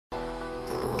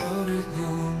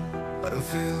but I'm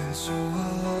feeling so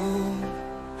alone.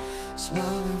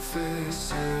 Smiling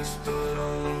faces, but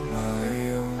on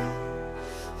my own.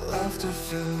 Laughter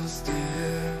fills the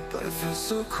air, but it feels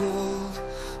so cold.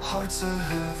 Heart's a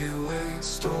heavy weight,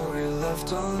 story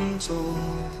left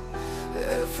untold.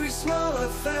 Every smile I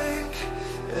fake,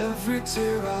 every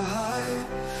tear I hide,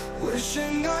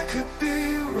 wishing I could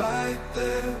be right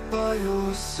there by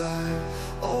your side.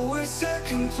 Always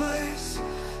second place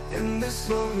in this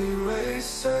lonely race,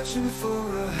 searching for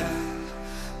a hand,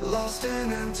 lost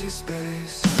in empty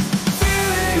space.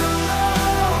 Feeling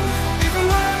alone, even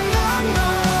when I'm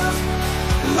not,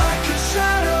 like a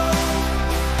shadow,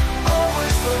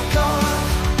 always forgot.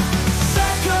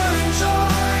 Second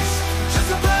choice, just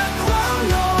a background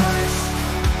noise,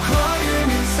 crying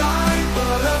inside,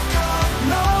 but I've got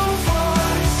no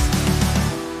voice.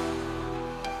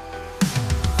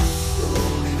 The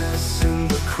loneliness in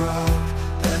the crowd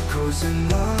echoes in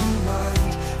my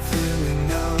mind,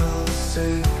 feeling out of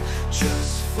sync,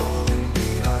 just falling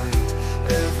behind.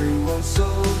 Everyone's so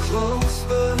close,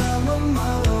 but I'm a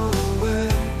mile away,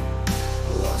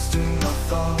 lost in my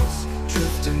thoughts,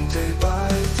 drifting day by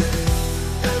day.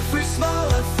 Every smile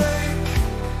I fake,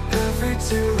 every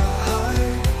tear I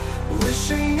hide,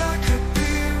 wishing I could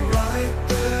be right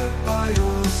there by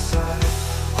your side.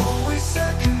 Always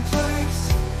second place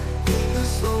in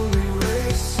this lonely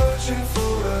race, searching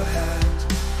for a hand,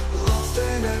 lost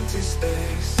in empty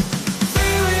space.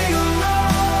 Feeling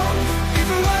alone,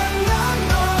 even when I'm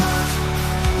not,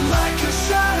 like a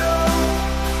shadow,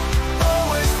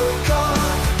 always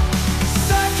forgot.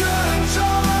 Second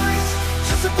choice,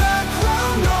 just a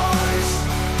background noise,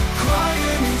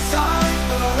 crying inside,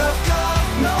 but I've got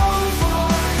no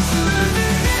voice.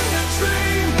 Living in a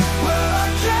dream where I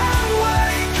can't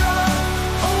wake up,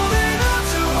 holding on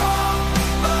to hope,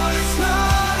 but it's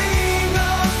not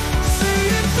enough. See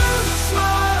it through the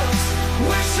smiles,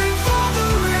 wishing for the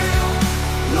real,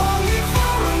 longing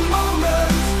for a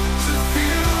moment to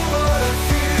feel what I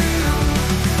feel.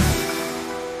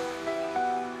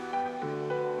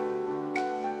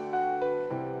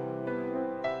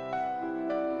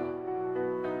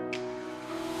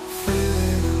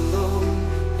 Feeling alone,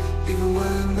 even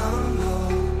when I'm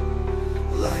home,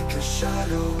 like a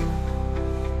shadow,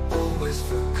 always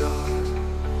forgot.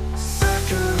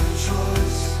 Second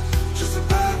choice, just a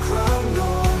background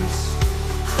noise,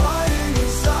 crying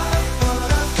inside, but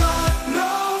I've got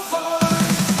no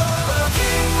voice. But I'll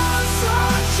keep on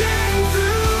searching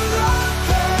through the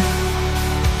pain,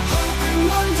 hoping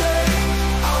one day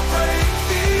I'll break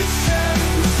these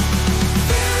chains.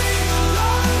 Feeling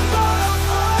alone, but I'll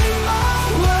find my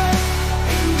way.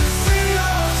 In the sea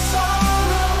of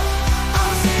sorrow,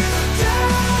 I'll see the day.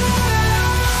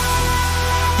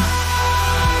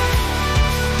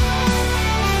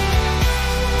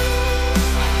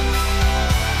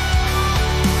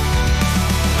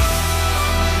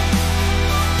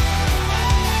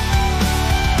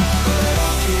 But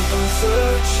I'll keep on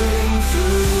searching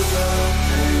through the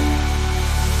pain,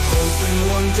 hoping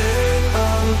one day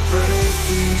I'll break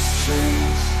these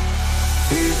chains.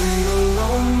 Feeling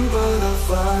alone, but I'll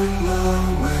find my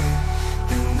way.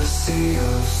 In the sea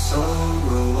of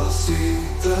sorrow, I'll see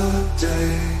the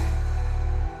day.